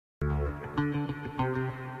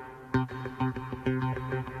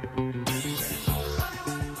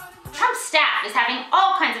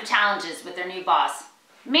challenges with their new boss.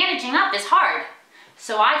 Managing up is hard,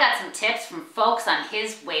 so I got some tips from folks on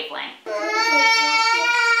his wavelength.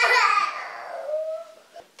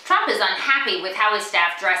 Trump is unhappy with how his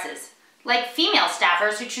staff dresses, like female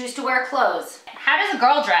staffers who choose to wear clothes. How does a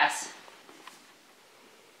girl dress?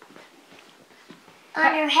 On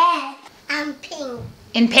her head, I'm pink.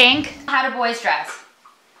 In pink? How do boys dress?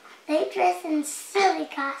 They dress in silly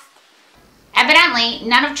costumes. Evidently,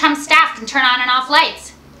 none of Trump's staff can turn on and off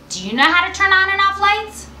lights. Do you know how to turn on and off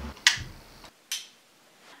lights?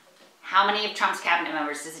 How many of Trump's cabinet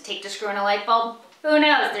members does it take to screw in a light bulb? Who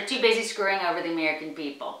knows? They're too busy screwing over the American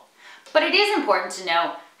people. But it is important to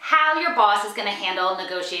know how your boss is going to handle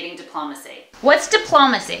negotiating diplomacy. What's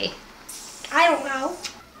diplomacy? I don't know.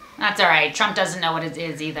 That's all right. Trump doesn't know what it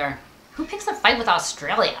is either. Who picks a fight with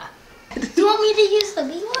Australia? Do you want me to use the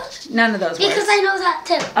B word? None of those words. Because I know that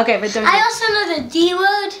too. Okay, but don't. I also know the D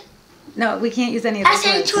word. No, we can't use any of those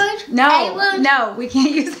words. SH word? No, A word? no, we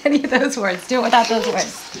can't use any of those words. Do it without those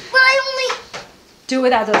words. But I only... Do it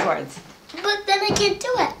without those words. But then I can't do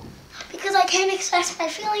it. Because I can't express my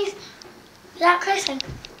feelings without cursing.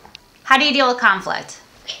 How do you deal with conflict?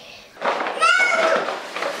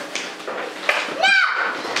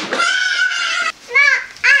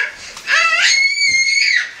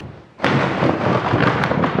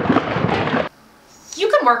 You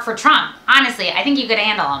could work for Trump. Honestly, I think you could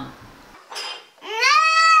handle him.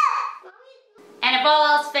 And if all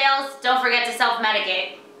else fails, don't forget to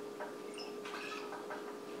self-medicate.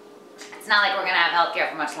 It's not like we're gonna have healthcare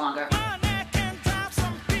for much longer.